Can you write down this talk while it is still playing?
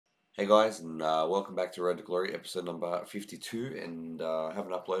Hey guys, and welcome back to Road to Glory, episode number 52. And I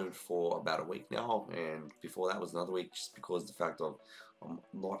haven't uploaded for about a week now, and before that was another week, just because the fact of I'm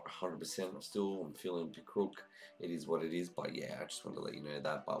not 100% still. I'm feeling a bit crook. It is what it is, but yeah, I just wanted to let you know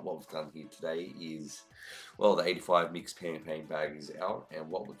that. But what we've done here today is, well, the 85 mixed campaign bag is out, and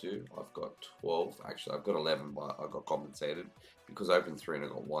what we'll do, I've got 12. Actually, I've got 11, but I got compensated because I opened 3 and I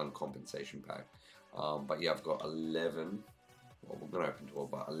got 1 compensation pack. But yeah, I've got 11. Well, we're going to open 12,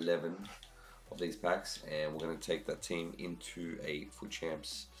 but 11 of these packs, and we're going to take that team into a FUT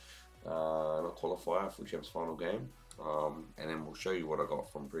Champs, not qualifier, FUT Champs final game, and then we'll show you what I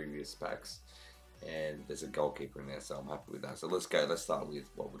got from previous packs, and there's a goalkeeper in there, so I'm happy with that. So let's go, let's start with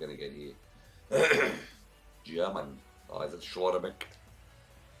what we're going to get here. German, is it Schlotterbeck?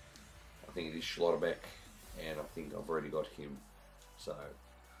 I think it is Schlotterbeck, and I think I've already got him, so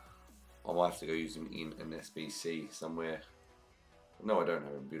I might have to go use him in an SBC somewhere. No, I don't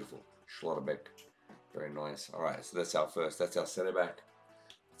have him. Beautiful. Schlotterbeck. Very nice. Alright, so that's our first. That's our centre back.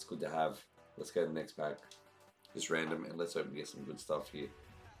 It's good to have. Let's go to the next pack. Just random, and let's hope we get some good stuff here.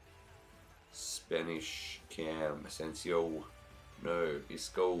 Spanish Cam Asensio. No,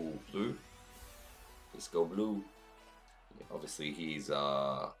 Isco Blue. Isco Blue. Yeah, obviously, he's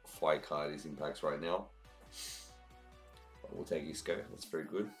fly card is in packs right now. But we'll take Isco. That's very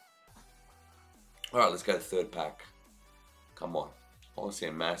good. Alright, let's go to the third pack. Come on. Honestly,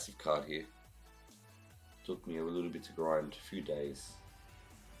 a massive card here. Took me a little bit to grind, a few days.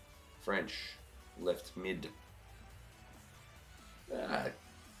 French, left mid.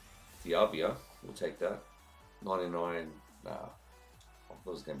 Diabia, we'll take that. 99, nah. I thought it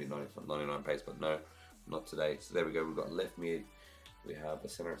was going to be 99 pace, but no, not today. So there we go, we've got left mid, we have a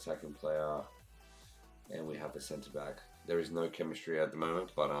center attacking player, and we have a centre back. There is no chemistry at the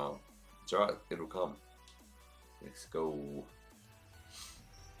moment, but it's alright, it'll come. Let's go.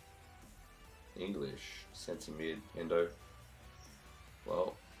 English, centre mid, Endo.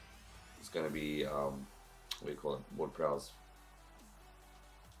 Well, it's going to be, what do you call it, Ward Prowse.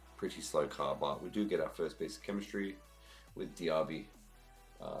 Pretty slow card, but we do get our first piece of chemistry with Diaby.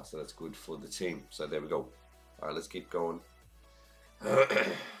 So that's good for the team. So there we go. Alright, let's keep going.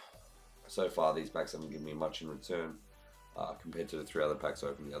 So far, these packs haven't given me much in return compared to the 3 other packs I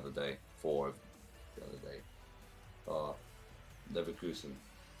opened the other day. 4 the other day. Leverkusen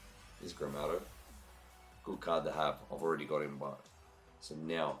is Gramado. Good card to have. I've already got him, but so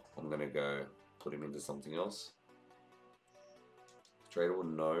now I'm gonna go put him into something else. Tradable?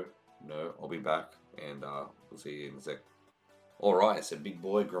 No. I'll be back, and we'll see you in a sec. All right, so big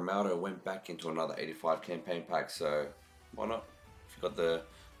boy Gramado went back into another 85 campaign pack. So why not? If you got the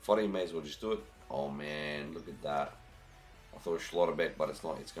FUT, you may as well just do it. Oh man, look at that. I thought it was Schlotterbeck, but it's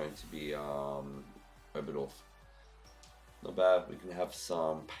not. It's going to be Oberdorf. Not bad. We can have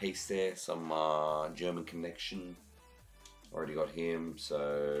some pace there, some German connection. Already got him,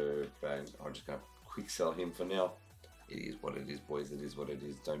 so bang. I'm just gonna quick sell him for now. It is what it is, boys. It is what it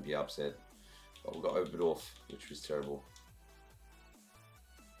is. Don't be upset. But we've got Oberdorf, which was terrible.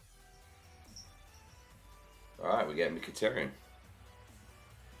 Alright, we get Mkhitaryan.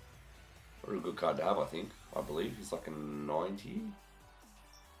 What a good card to have, I think. I believe he's like a 90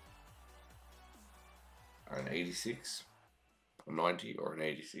 or an 86. 90 or an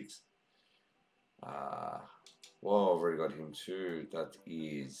 86. Well, I've already got him too. That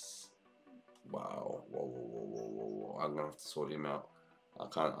is, wow. Whoa. I'm gonna have to sort him out. I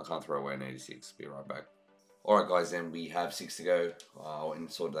can't throw away an 86. Be right back. Alright guys, then we have 6 to go. I went and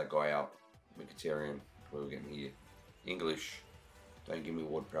sorted that guy out. Mkhitaryan. What are we getting here? English. Don't give me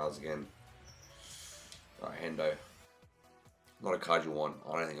Ward Prowse again. Alright, Hendo. Not a card you want.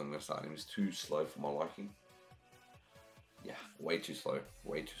 I don't think I'm gonna start him. He's too slow for my liking. Yeah, way too slow.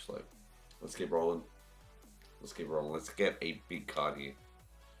 Way too slow. Let's keep rolling. Let's keep rolling. Let's get a big card here.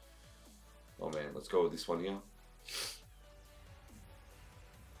 Oh man, let's go with this one here.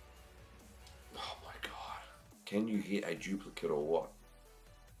 Oh my god. Can you hit a duplicate or what?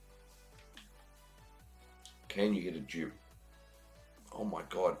 Can you hit a dupe? Oh my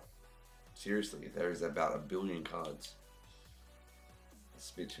god. Seriously, there is about 1 billion cards.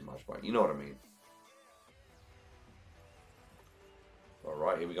 That's a bit too much, but you know what I mean.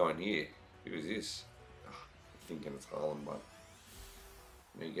 Alright, here we go in here. Who is this? I'm thinking it's Haaland, but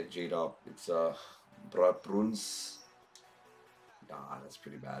when you get G'd up, it's Bruns. Nah, that's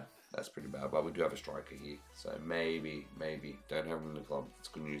pretty bad. That's pretty bad, but we do have a striker here. So maybe. Don't have him in the club. It's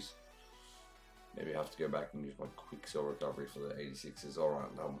good news. Maybe I have to go back and use my quick sell recovery for the 86s.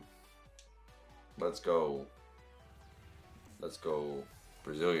 Alright, let's go. Let's go.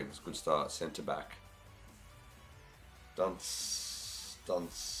 Brazilians, good start. Centre back. Dunce.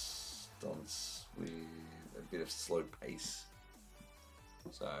 Dunce with a bit of slow pace.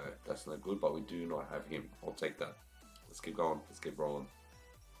 So that's not good, but we do not have him. I'll take that. Let's keep going. Let's keep rolling.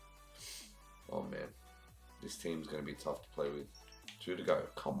 Oh man, this team's going to be tough to play with. 2 to go.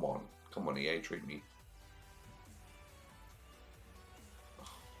 Come on. Come on, EA, treat me.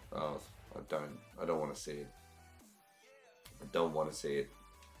 Oh, I don't want to see it. I don't want to see it.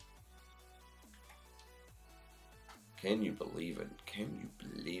 Can you believe it? Can you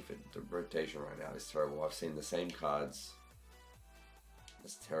believe it? The rotation right now is terrible. I've seen the same cards.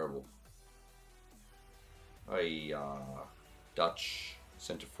 That's terrible. Dutch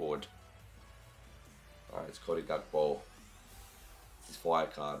centre forward. Alright, it's Cody Gakpo. It's his fire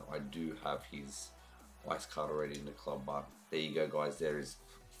card. I do have his ice card already in the club, but there you go, guys. There is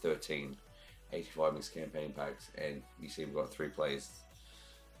 13 85 mixed campaign packs, and you see we've got 3 players.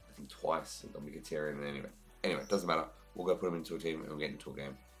 I think twice. Got Mkhitaryan, and anyway, it doesn't matter. We'll go put them into a team and we'll get into a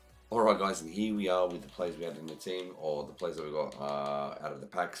game. Alright guys, and here we are with the players we had in the team, or the players that we got out of the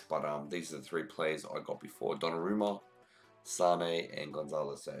packs, but these are the 3 players I got before. Donnarumma, Sane, and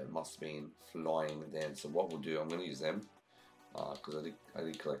Gonzalez, so it must have been flying then. So what we'll do, I'm going to use them, because I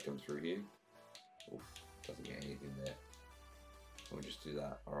did collect them through here. Oof, doesn't get anything there. We'll just do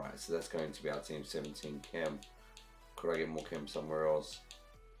that. Alright, so that's going to be our team. 17 chem. Could I get more chem somewhere else?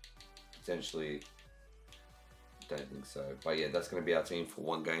 Potentially. Don't think so, but yeah, that's going to be our team for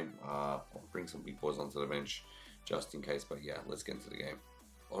one game. I'll bring some big boys onto the bench just in case, but yeah, let's get into the game.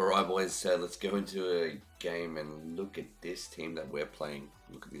 Alright boys, so let's go into a game and look at this team that we're playing.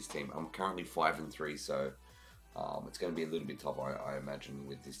 Look at this team. I'm currently 5-3, so it's going to be a little bit tough, I imagine,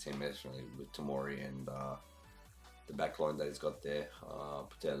 with this team, especially with Tomori and the back line that he's got there.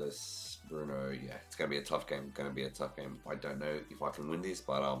 Patelis, Bruno, yeah, it's going to be a tough game. I don't know if I can win this,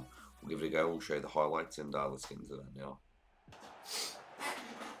 but we'll give it a go. We'll show you the highlights, and let's get into that now.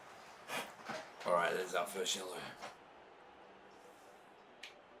 Alright, there's our first yellow.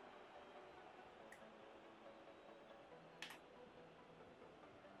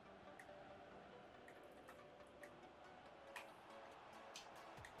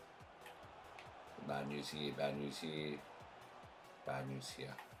 Bad news here, bad news here, bad news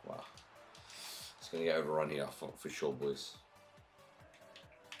here. Wow. It's going to get overrun here for sure, boys.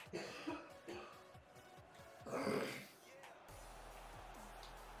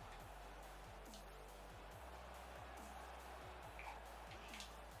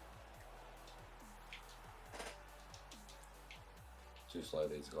 Too slow,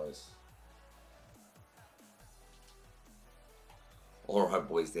 these guys. Alright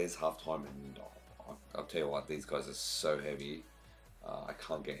boys, there's half time, and I'll tell you what, these guys are so heavy. I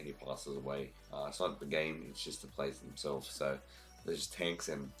can't get any passes away. It's not the game, it's just the players themselves. So they're just tanks,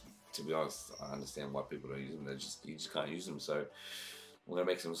 and to be honest, I understand why people don't use them. You just can't use them. So we're gonna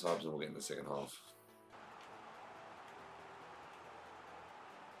make some subs and we'll get in the second half.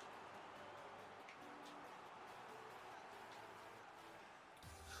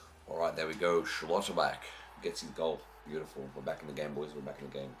 Alright, there we go. Schlotterbeck gets his goal. Beautiful. We're back in the game, boys. We're back in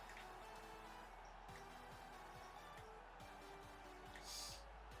the game.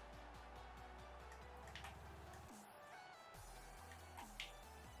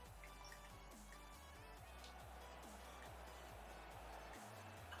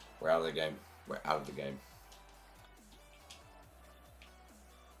 We're out of the game. We're out of the game.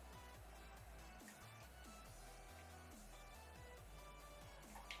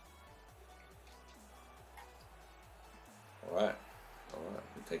 Alright. Alright.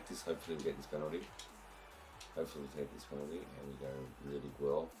 We'll take this. Hopefully we'll get this penalty. Hopefully we'll take this penalty. And we go really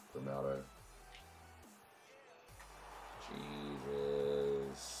well. Ronaldo.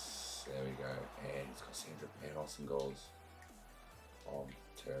 Jesus. There we go. And he's got Sandra Panos and goals. Oh, I'm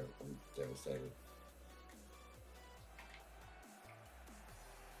terrible. I'm devastated.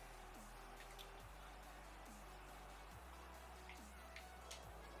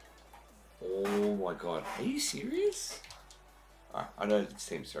 Oh my god. Are you serious? I know this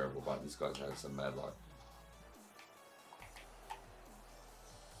team's terrible, but this guy's had some mad luck.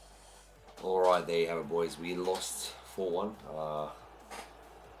 Alright, there you have it, boys. We lost 4-1.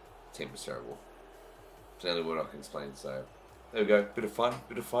 Team was terrible. It's the only word I can explain, so there we go. Bit of fun,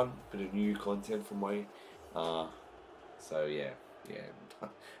 bit of new content from my so yeah, I'm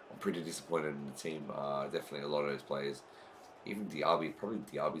pretty disappointed in the team. Definitely a lot of those players. Even Diaby, probably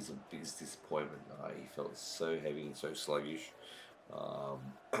Diaby's the biggest disappointment. He felt so heavy and so sluggish,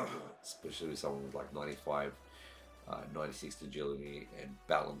 especially with someone with like 95, 96 agility and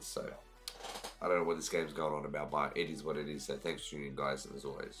balance. So I don't know what this game's going on about, but it is what it is. So thanks for tuning in, guys, and as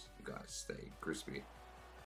always, you guys stay crispy.